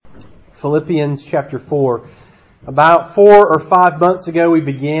Philippians chapter 4. About 4 or 5 months ago, we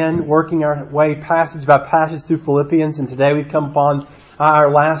began working our way passage by passage through Philippians, and today we've come upon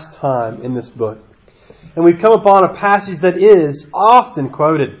our last time in this book. And we've come upon a passage that is often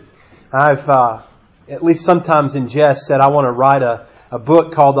quoted. I've, at least sometimes in jest, said I want to write a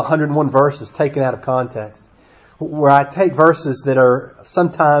book called The 101 Verses Taken Out of Context, where I take verses that are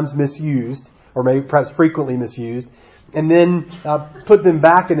sometimes misused, or maybe perhaps frequently misused, and then put them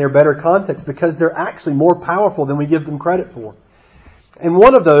back in their better context because they're actually more powerful than we give them credit for. And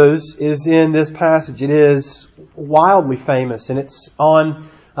one of those is in this passage. It is wildly famous, and it's on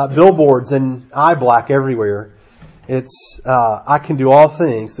billboards and eye black everywhere. It's, I can do all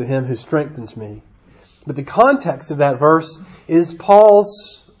things through Him who strengthens me. But the context of that verse is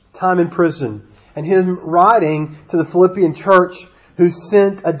Paul's time in prison and him writing to the Philippian church who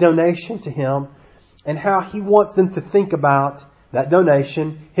sent a donation to him, and how he wants them to think about that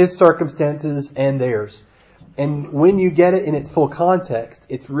donation, his circumstances, and theirs. And when you get it in its full context,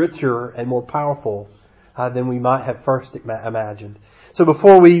 it's richer and more powerful than we might have first imagined. So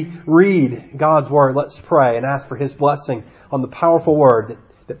before we read God's Word, let's pray and ask for His blessing on the powerful Word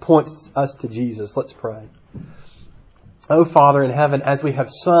that points us to Jesus. Let's pray. Oh, Father in heaven, as we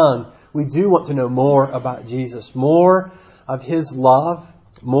have sung, we do want to know more about Jesus, more of His love,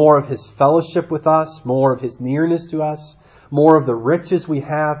 more of His fellowship with us, more of His nearness to us, more of the riches we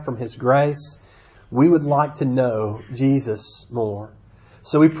have from His grace. We would like to know Jesus more.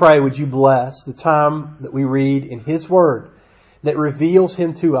 So we pray, would you bless the time that we read in His Word that reveals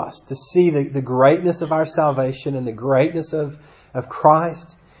Him to us, to see the greatness of our salvation and the greatness of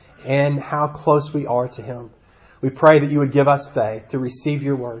Christ and how close we are to Him. We pray that you would give us faith to receive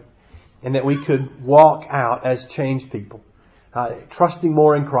your Word and that we could walk out as changed people. Trusting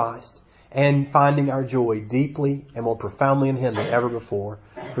more in Christ and finding our joy deeply and more profoundly in Him than ever before.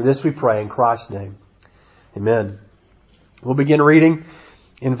 For this we pray in Christ's name. Amen. We'll begin reading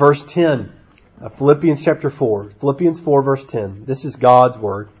in verse 10 of Philippians chapter 4. Philippians 4 verse 10. This is God's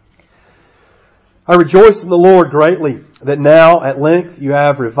Word. I rejoice in the Lord greatly that now at length you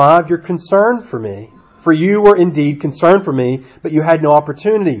have revived your concern for me. For you were indeed concerned for me, but you had no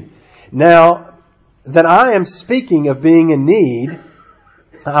opportunity. Now that I am speaking of being in need,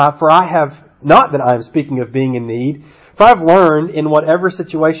 for I've learned in whatever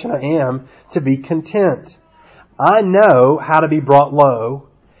situation I am to be content. I know how to be brought low,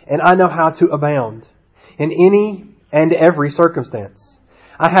 and I know how to abound in any and every circumstance.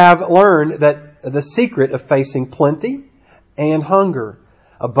 I have learned that the secret of facing plenty and hunger,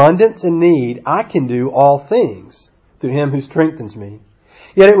 abundance and need, I can do all things through Him who strengthens me.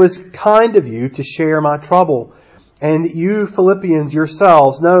 Yet it was kind of you to share my trouble. And you Philippians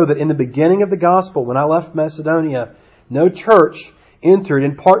yourselves know that in the beginning of the gospel, when I left Macedonia, no church entered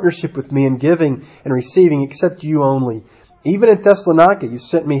in partnership with me in giving and receiving except you only. Even in Thessalonica, you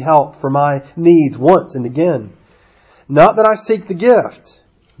sent me help for my needs once and again. Not that I seek the gift,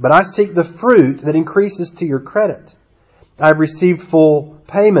 but I seek the fruit that increases to your credit. I have received full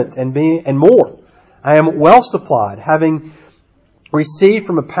payment and more. I am well supplied, having received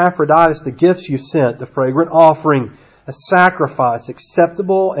from Epaphroditus the gifts you sent, the fragrant offering, a sacrifice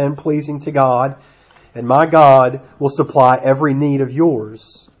acceptable and pleasing to God. And my God will supply every need of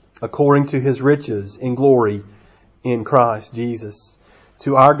yours according to His riches in glory in Christ Jesus.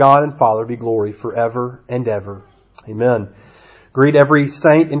 To our God and Father be glory forever and ever. Amen. Greet every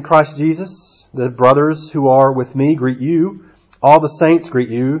saint in Christ Jesus. The brothers who are with me greet you. All the saints greet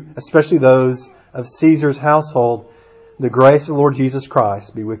you, especially those of Caesar's household. The grace of the Lord Jesus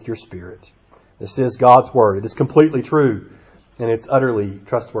Christ be with your spirit. This is God's Word. It is completely true, and it's utterly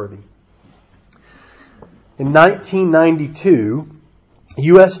trustworthy. In 1992,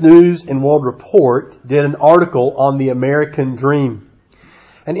 U.S. News and World Report did an article on the American dream.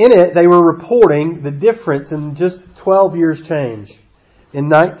 And in it, they were reporting the difference in just 12 years' change. In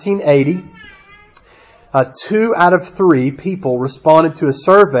 1980, 2 out of 3 people responded to a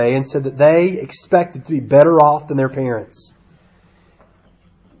survey and said that they expected to be better off than their parents.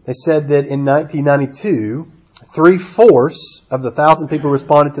 They said that in 1992, 3/4 of the 1,000 people who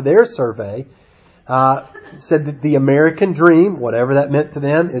responded to their survey said that the American dream, whatever that meant to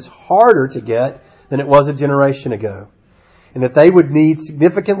them, is harder to get than it was a generation ago. And that they would need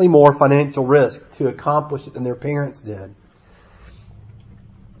significantly more financial risk to accomplish it than their parents did.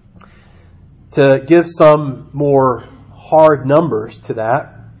 To give some more hard numbers to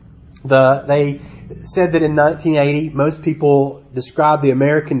that, they said that in 1980, most people described the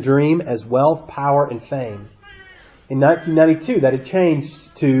American dream as wealth, power, and fame. In 1992, that had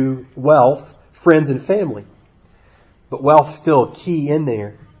changed to wealth, friends, and family. But wealth still key in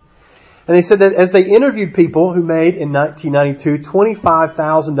there. And they said that as they interviewed people who made in 1992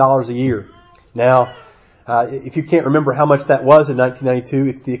 $25,000 a year. Now, if you can't remember how much that was in 1992,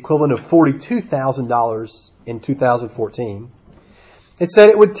 it's the equivalent of $42,000 in 2014. It said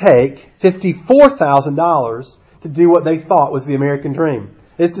it would take $54,000 to do what they thought was the American dream.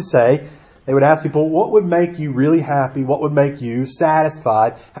 That is to say, they would ask people, what would make you really happy? What would make you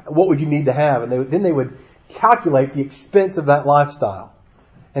satisfied? What would you need to have? And then they would calculate the expense of that lifestyle.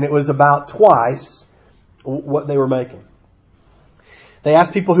 And it was about twice what they were making. They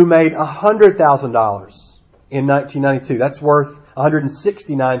asked people who made $100,000 in 1992. That's worth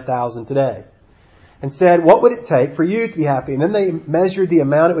 $169,000 today. And said, what would it take for you to be happy? And then they measured the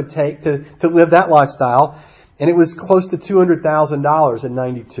amount it would take to live that lifestyle. And it was close to $200,000 in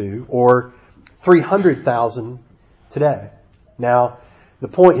 92, or $300,000 today. Now, the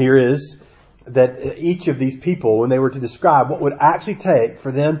point here is that each of these people, when they were to describe what would actually take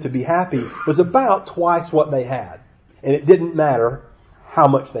for them to be happy, was about twice what they had. And it didn't matter how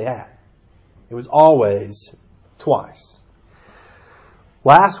much they had. It was always twice.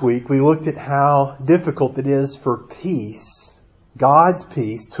 Last week, we looked at how difficult it is for peace, God's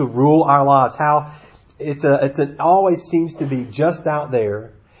peace, to rule our lives. How it always seems to be just out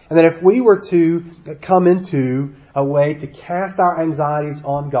there. And that if we were to come into a way to cast our anxieties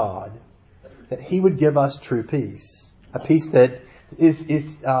on God, that He would give us true peace. A peace that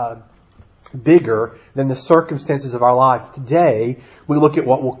is bigger than the circumstances of our life. Today, we look at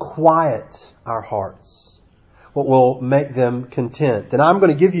what will quiet our hearts, what will make them content. And I'm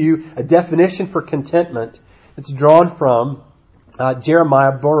going to give you a definition for contentment that's drawn from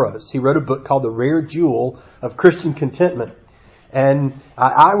Jeremiah Burroughs. He wrote a book called The Rare Jewel of Christian Contentment. And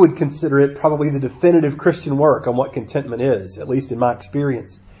I would consider it probably the definitive Christian work on what contentment is, at least in my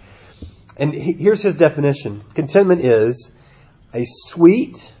experience. And here's his definition. Contentment is a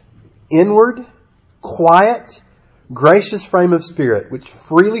sweet, inward, quiet, gracious frame of spirit which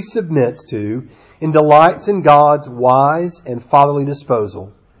freely submits to and delights in God's wise and fatherly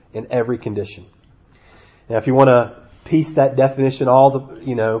disposal in every condition. Now, if you want to piece that definition,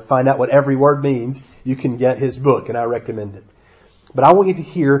 find out what every word means, you can get his book, and I recommend it. But I want you to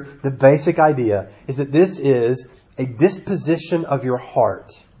hear the basic idea is that this is a disposition of your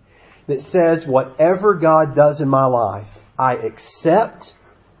heart that says whatever God does in my life, I accept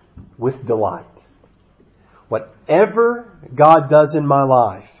with delight. Whatever God does in my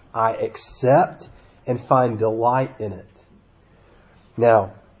life, I accept and find delight in it.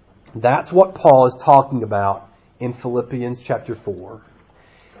 Now, that's what Paul is talking about in Philippians chapter 4.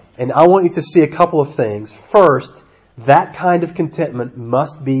 And I want you to see a couple of things. First, that kind of contentment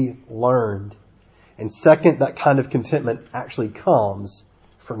must be learned. And second, that kind of contentment actually comes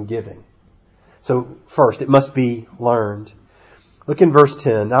from giving. So first, it must be learned. Look in verse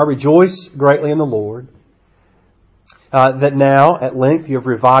 10. I rejoice greatly in the Lord that now at length you have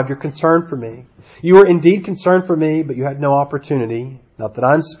revived your concern for me. You were indeed concerned for me, but you had no opportunity. Not that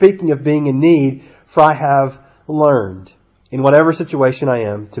I'm speaking of being in need, for I have learned in whatever situation I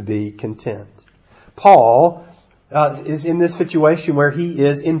am to be content. Paul is in this situation where he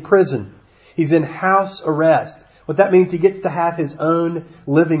is in prison. He's in house arrest. What that means, he gets to have his own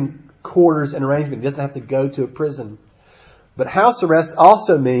living quarters and arrangement. He doesn't have to go to a prison. But house arrest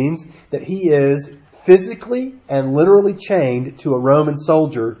also means that he is physically and literally chained to a Roman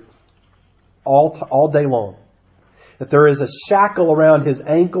soldier all day long. That there is a shackle around his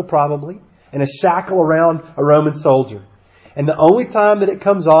ankle probably, and a shackle around a Roman soldier. And the only time that it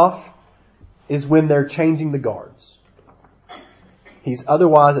comes off is when they're changing the guards. He's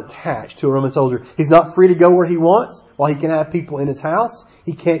otherwise attached to a Roman soldier. He's not free to go where he wants. While he can have people in his house,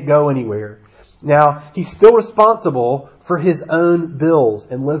 he can't go anywhere. Now, he's still responsible for his own bills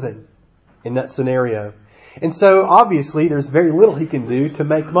and living in that scenario. And so, obviously, there's very little he can do to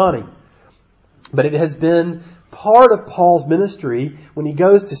make money. But it has been part of Paul's ministry when he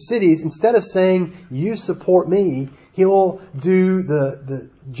goes to cities, instead of saying, you support me, he'll do the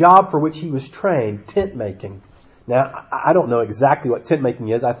job for which he was trained, tent making. Now, I don't know exactly what tent making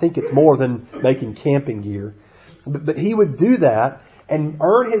is. I think it's more than making camping gear. But he would do that and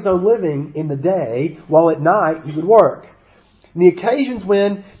earn his own living in the day, while at night he would work. And the occasions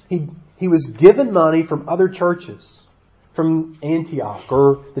when he was given money from other churches, from Antioch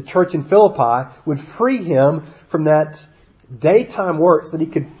or the church in Philippi, would free him from that daytime work so that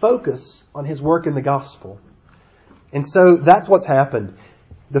he could focus on his work in the gospel. And so that's what's happened.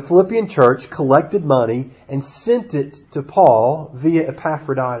 The Philippian church collected money and sent it to Paul via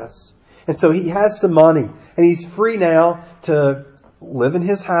Epaphroditus. And so he has some money, and he's free now to live in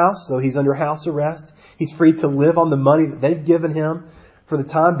his house, though he's under house arrest. He's free to live on the money that they've given him for the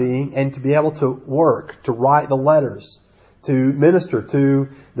time being and to be able to work, to write the letters, to minister to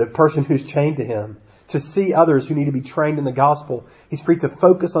the person who's chained to him, to see others who need to be trained in the gospel. He's free to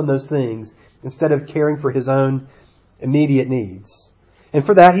focus on those things instead of caring for his own immediate needs. And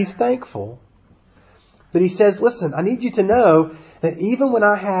for that, he's thankful. But he says, listen, I need you to know that even when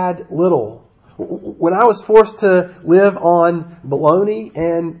I had little, when I was forced to live on bologna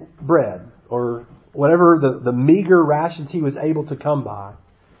and bread, or whatever the meager rations he was able to come by,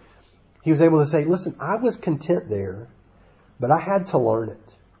 he was able to say, listen, I was content there, but I had to learn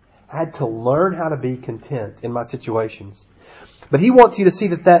it. I had to learn how to be content in my situations. But he wants you to see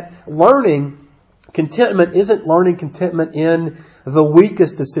that learning contentment isn't learning contentment in the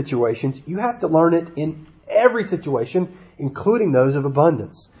weakest of situations. You have to learn it in every situation, including those of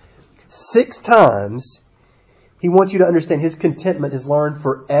abundance. 6 times, he wants you to understand his contentment is learned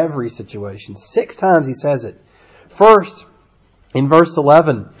for every situation. 6 times he says it. First, in verse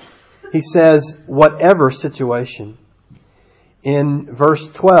 11, he says, whatever situation. In verse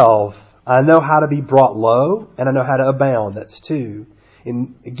 12, I know how to be brought low, and I know how to abound. That's 2.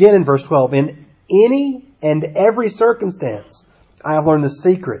 Again in verse 12, in any and every circumstance, I have learned the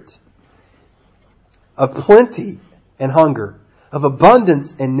secret of plenty and hunger, of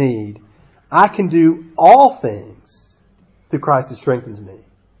abundance and need. I can do all things through Christ who strengthens me.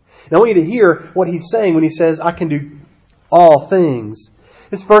 Now I want you to hear what he's saying when he says, I can do all things.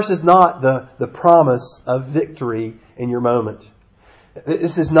 This verse is not the promise of victory in your moment.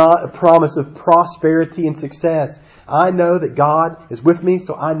 This is not a promise of prosperity and success. I know that God is with me,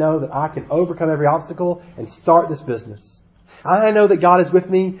 so I know that I can overcome every obstacle and start this business. I know that God is with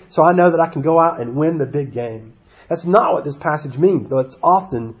me, so I know that I can go out and win the big game. That's not what this passage means, though it's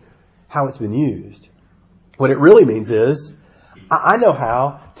often how it's been used. What it really means is, I know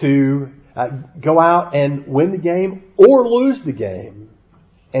how to go out and win the game or lose the game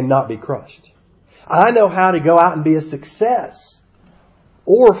and not be crushed. I know how to go out and be a success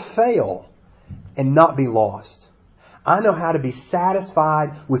or fail and not be lost. I know how to be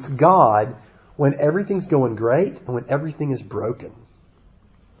satisfied with God when everything's going great and when everything is broken.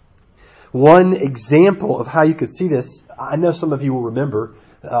 One example of how you could see this, I know some of you will remember,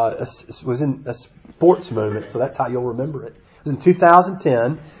 was in a sports moment, so that's how you'll remember it. It was in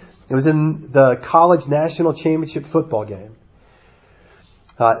 2010. It was in the college national championship football game.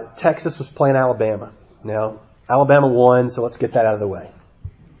 Texas was playing Alabama. Now, Alabama won, so let's get that out of the way.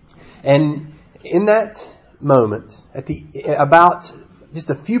 And in that moment, about just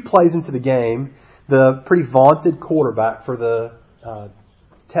a few plays into the game, the pretty vaunted quarterback for the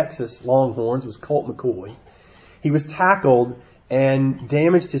Texas Longhorns was Colt McCoy. He was tackled and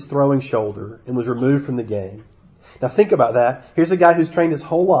damaged his throwing shoulder and was removed from the game. Now think about that. Here's a guy who's trained his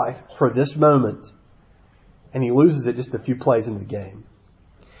whole life for this moment, and he loses it just a few plays into the game.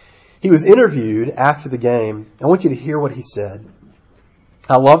 He was interviewed after the game. I want you to hear what he said.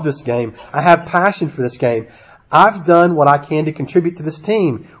 I love this game. I have passion for this game. I've done what I can to contribute to this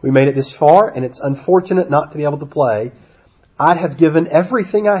team. We made it this far, and it's unfortunate not to be able to play. I'd have given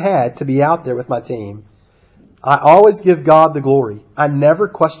everything I had to be out there with my team. I always give God the glory. I never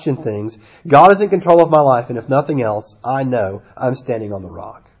question things. God is in control of my life, and if nothing else, I know I'm standing on the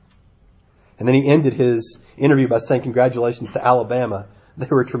rock. And then he ended his interview by saying, congratulations to Alabama. They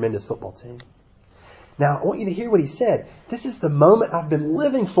were a tremendous football team. Now, I want you to hear what he said. This is the moment I've been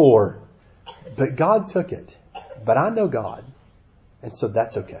living for. But God took it. But I know God. And so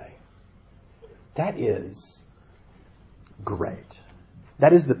that's okay. That is great.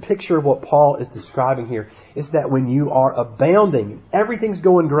 That is the picture of what Paul is describing here. Is that when you are abounding, everything's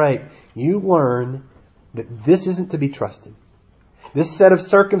going great, you learn that this isn't to be trusted. This set of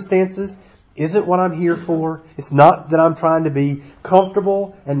circumstances isn't what I'm here for. It's not that I'm trying to be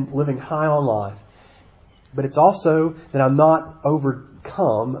comfortable and living high on life. But it's also that I'm not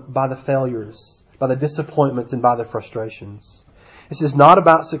overcome by the failures, by the disappointments, and by the frustrations. This is not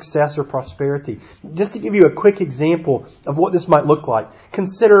about success or prosperity. Just to give you a quick example of what this might look like,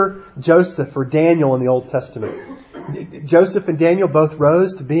 consider Joseph or Daniel in the Old Testament. Joseph and Daniel both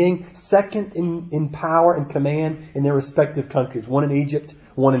rose to being second in power and command in their respective countries, one in Egypt,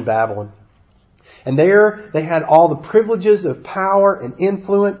 one in Babylon. And there they had all the privileges of power and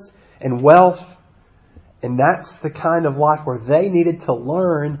influence and wealth. And that's the kind of life where they needed to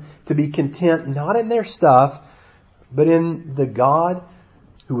learn to be content, not in their stuff, but in the God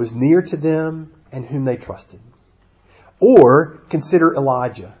who was near to them and whom they trusted. Or consider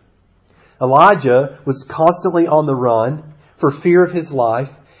Elijah. Elijah was constantly on the run for fear of his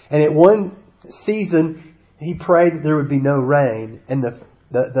life. And at one season, he prayed that there would be no rain. And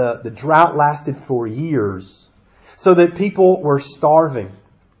the drought lasted for years. so that people were starving.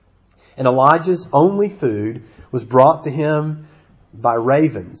 And Elijah's only food was brought to him by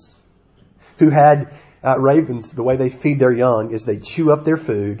ravens, who had ravens, the way they feed their young is they chew up their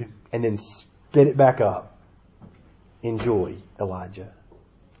food and then spit it back up. Enjoy, Elijah.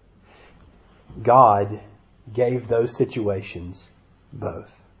 God gave those situations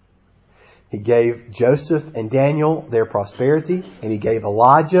both. He gave Joseph and Daniel their prosperity, and He gave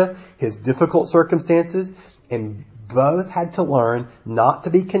Elijah his difficult circumstances, and both had to learn not to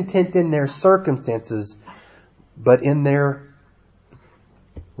be content in their circumstances, but in their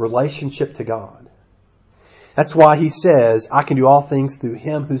relationship to God. That's why He says, I can do all things through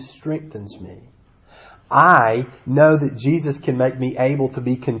Him who strengthens me. I know that Jesus can make me able to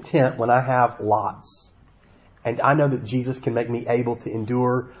be content when I have lots. And I know that Jesus can make me able to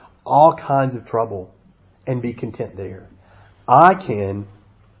endure all kinds of trouble and be content there. I can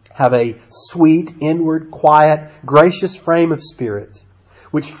have a sweet, inward, quiet, gracious frame of spirit,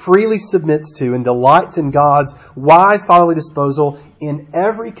 which freely submits to and delights in God's wise fatherly disposal in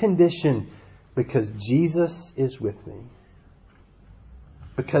every condition, because Jesus is with me.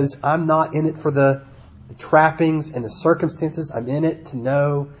 Because I'm not in it for the trappings and the circumstances. I'm in it to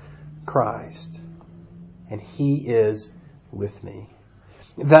know Christ. And He is with me.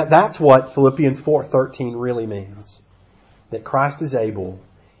 That's what Philippians 4:13 really means. That Christ is able,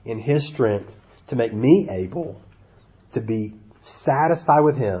 in His strength, to make me able to be satisfied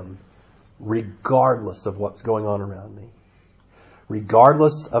with Him regardless of what's going on around me.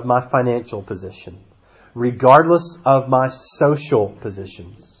 Regardless of my financial position. Regardless of my social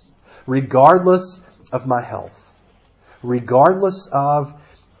positions. Regardless of my health. Regardless of,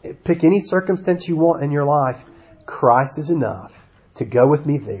 pick any circumstance you want in your life, Christ is enough to go with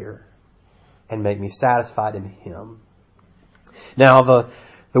me there and make me satisfied in Him. Now,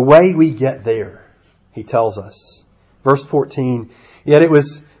 the way we get there, he tells us, verse 14, yet it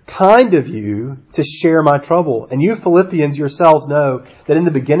was kind of you to share my trouble. And you Philippians yourselves know that in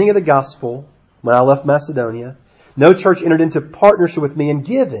the beginning of the gospel, when I left Macedonia, no church entered into partnership with me in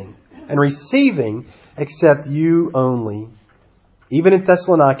giving and receiving except you only. Even in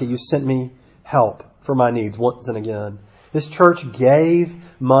Thessalonica, you sent me help for my needs once and again. This church gave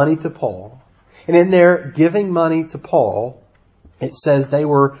money to Paul. And in their giving money to Paul, it says they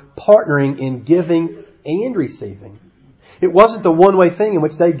were partnering in giving and receiving. It wasn't the one-way thing in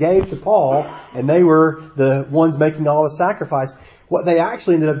which they gave to Paul and they were the ones making all the sacrifice. What they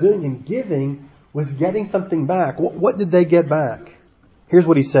actually ended up doing in giving was getting something back. What did they get back? Here's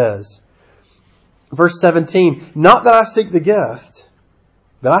what he says. Verse 17, not that I seek the gift,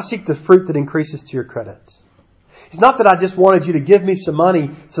 but I seek the fruit that increases to your credit. It's not that I just wanted you to give me some money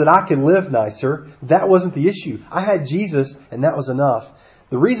so that I can live nicer. That wasn't the issue. I had Jesus and that was enough.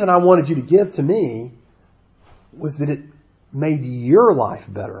 The reason I wanted you to give to me was that it made your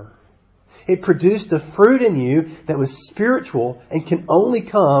life better. It produced a fruit in you that was spiritual and can only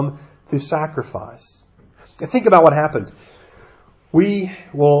come through sacrifice. Now think about what happens. We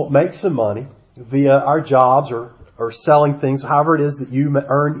will make some money via our jobs or selling things, however it is that you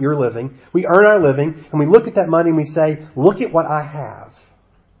earn your living. We earn our living and we look at that money and we say, look at what I have.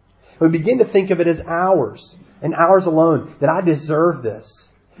 We begin to think of it as ours and ours alone, that I deserve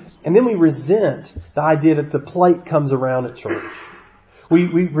this. And then we resent the idea that the plate comes around at church. We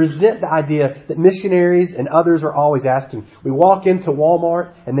resent the idea that missionaries and others are always asking. We walk into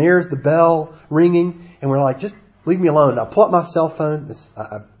Walmart and there's the bell ringing and we're like, just leave me alone. I'll pull up my cell phone.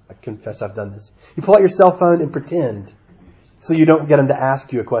 I confess I've done this. You pull out your cell phone and pretend so you don't get them to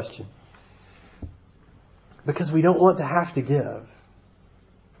ask you a question. Because we don't want to have to give.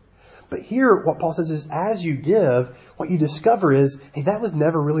 But here what Paul says is as you give, what you discover is, hey, that was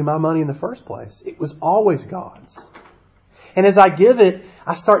never really my money in the first place. It was always God's. And as I give it,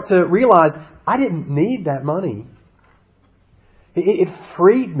 I start to realize I didn't need that money. It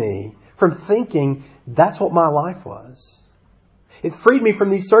freed me from thinking that's what my life was. It freed me from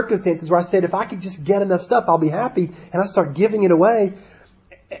these circumstances where I said, if I could just get enough stuff, I'll be happy. And I start giving it away.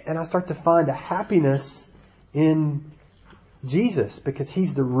 And I start to find a happiness in Jesus because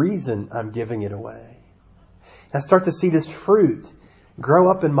He's the reason I'm giving it away. And I start to see this fruit grow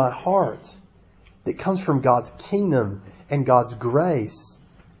up in my heart that comes from God's kingdom and God's grace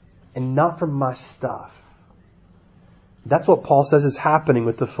and not from my stuff. That's what Paul says is happening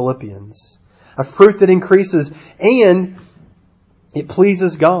with the Philippians. A fruit that increases and it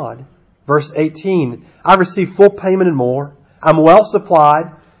pleases God. Verse 18, I receive full payment and more. I'm well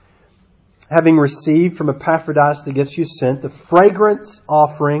supplied, having received from Epaphroditus the gifts you sent, the fragrance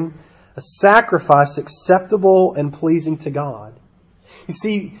offering, a sacrifice acceptable and pleasing to God. You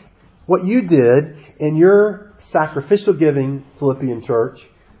see, What you did in your sacrificial giving, Philippian church,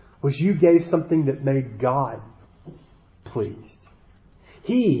 was you gave something that made God pleased.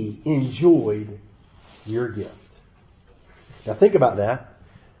 He enjoyed your gift. Now think about that.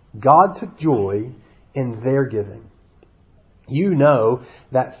 God took joy in their giving. You know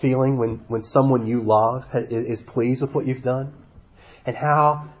that feeling when someone you love is pleased with what you've done, and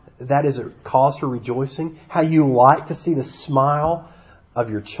how that is a cause for rejoicing. How you like to see the smile of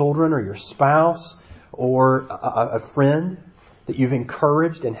your children or your spouse or a friend that you've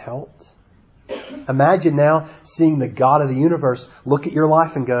encouraged and helped. Imagine now seeing the God of the universe look at your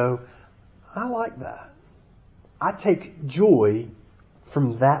life and go, I like that. I take joy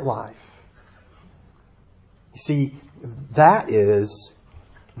from that life. You see, that is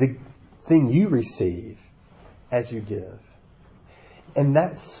the thing you receive as you give. And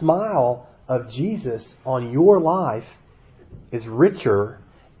that smile of Jesus on your life is richer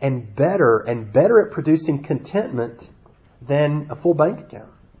and better at producing contentment than a full bank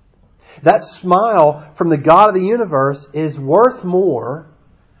account. That smile from the God of the universe is worth more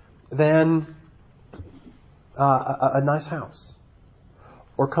than a nice house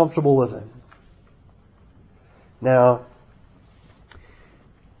or comfortable living. Now,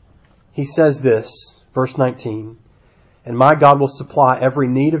 he says this, verse 19, and my God will supply every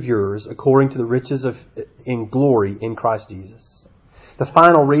need of yours according to the riches in glory in Christ Jesus. The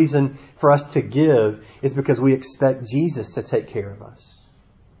final reason for us to give is because we expect Jesus to take care of us.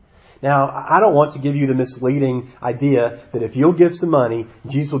 Now, I don't want to give you the misleading idea that if you'll give some money,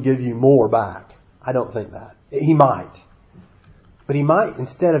 Jesus will give you more back. I don't think that. He might. But He might,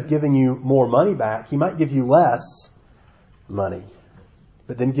 instead of giving you more money back, He might give you less money,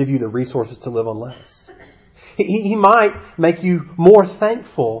 but then give you the resources to live on less. He might make you more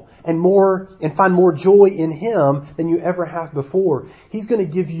thankful and find more joy in Him than you ever have before. He's going to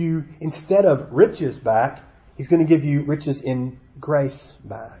give you, instead of riches back, He's going to give you riches in grace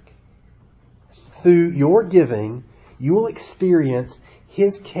back. Through your giving, you will experience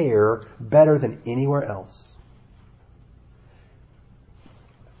His care better than anywhere else.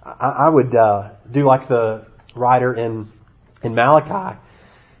 I would do like the writer in Malachi.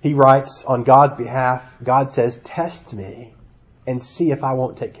 He writes on God's behalf, God says, test me and see if I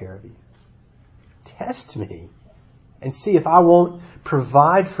won't take care of you. Test me and see if I won't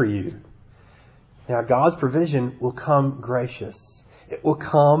provide for you. Now, God's provision will come gracious. It will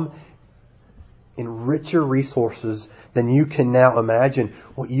come in richer resources than you can now imagine.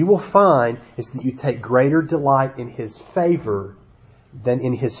 What you will find is that you take greater delight in His favor than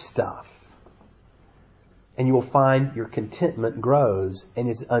in His stuff. And you will find your contentment grows and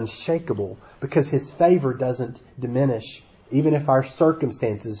is unshakable because His favor doesn't diminish even if our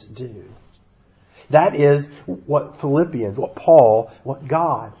circumstances do. That is what Philippians, what Paul, what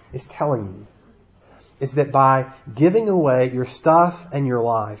God is telling you. Is that by giving away your stuff and your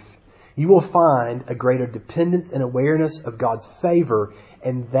life, you will find a greater dependence and awareness of God's favor,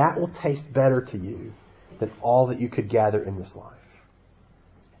 and that will taste better to you than all that you could gather in this life.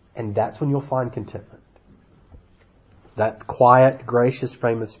 And that's when you'll find contentment. That quiet, gracious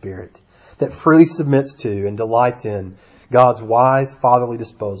frame of spirit that freely submits to and delights in God's wise, fatherly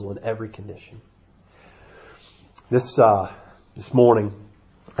disposal in every condition. This morning,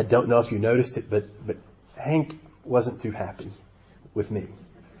 I don't know if you noticed it, but Hank wasn't too happy with me.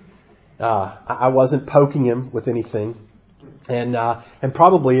 I wasn't poking him with anything. And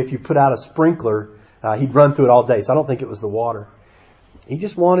probably if you put out a sprinkler, he'd run through it all day. So I don't think it was the water. He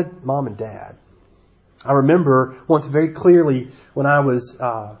just wanted Mom and Dad. I remember once very clearly when I was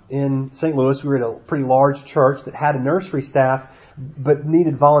in St. Louis, we were at a pretty large church that had a nursery staff, but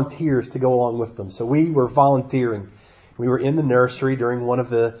needed volunteers to go along with them. So we were volunteering. We were in the nursery during one of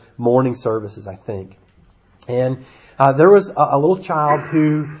the morning services, I think. And there was a little child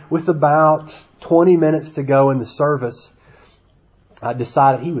who, with about 20 minutes to go in the service,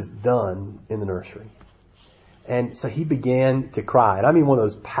 decided he was done in the nursery. And so he began to cry. And I mean one of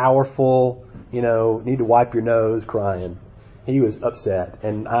those powerful, need to wipe your nose crying. He was upset.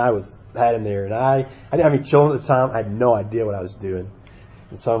 And I had him there. And I didn't have any children at the time. I had no idea what I was doing.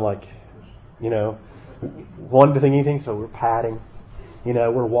 And so I'm like, wanted to think anything. So we're patting.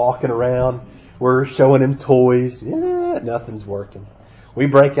 We're walking around. We're showing him toys. Nothing's working. We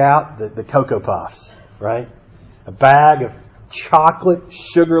break out the Cocoa Puffs, right? A bag of chocolate,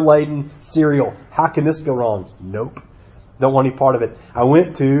 sugar-laden cereal. How can this go wrong? Nope. Don't want any part of it. I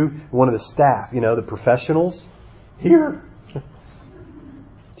went to one of the staff, the professionals. Here.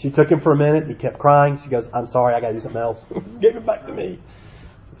 She took him for a minute. He kept crying. She goes, I'm sorry, I got to do something else. Give it back to me.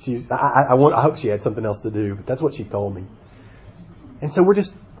 I hope she had something else to do, but that's what she told me. And so we're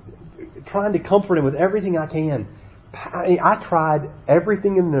just trying to comfort him with everything I can. I tried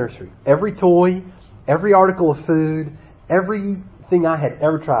everything in the nursery. Every toy, every article of food, everything I had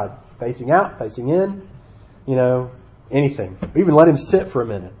ever tried. Facing out, facing in, anything. We even let him sit for a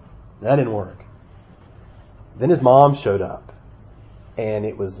minute. That didn't work. Then his mom showed up. And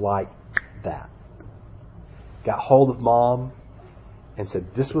it was like that. Got hold of Mom and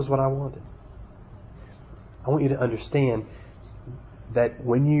said, this was what I wanted. I want you to understand that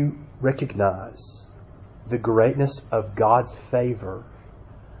when you recognize the greatness of God's favor,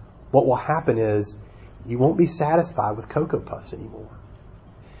 what will happen is you won't be satisfied with Cocoa Puffs anymore.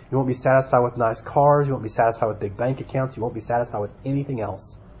 You won't be satisfied with nice cars. You won't be satisfied with big bank accounts. You won't be satisfied with anything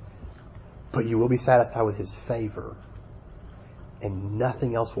else. But you will be satisfied with His favor. And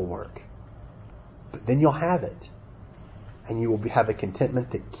nothing else will work. But then you'll have it. And you will have a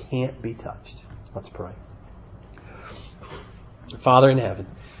contentment that can't be touched. Let's pray. Father in heaven,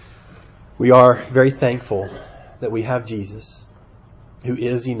 we are very thankful that we have Jesus, who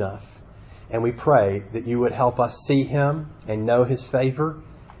is enough. And we pray that you would help us see Him and know His favor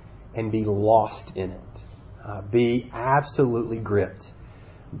and be lost in it. Be absolutely gripped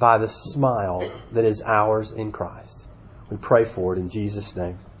by the smile that is ours in Christ. We pray for it in Jesus'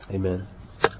 name. Amen.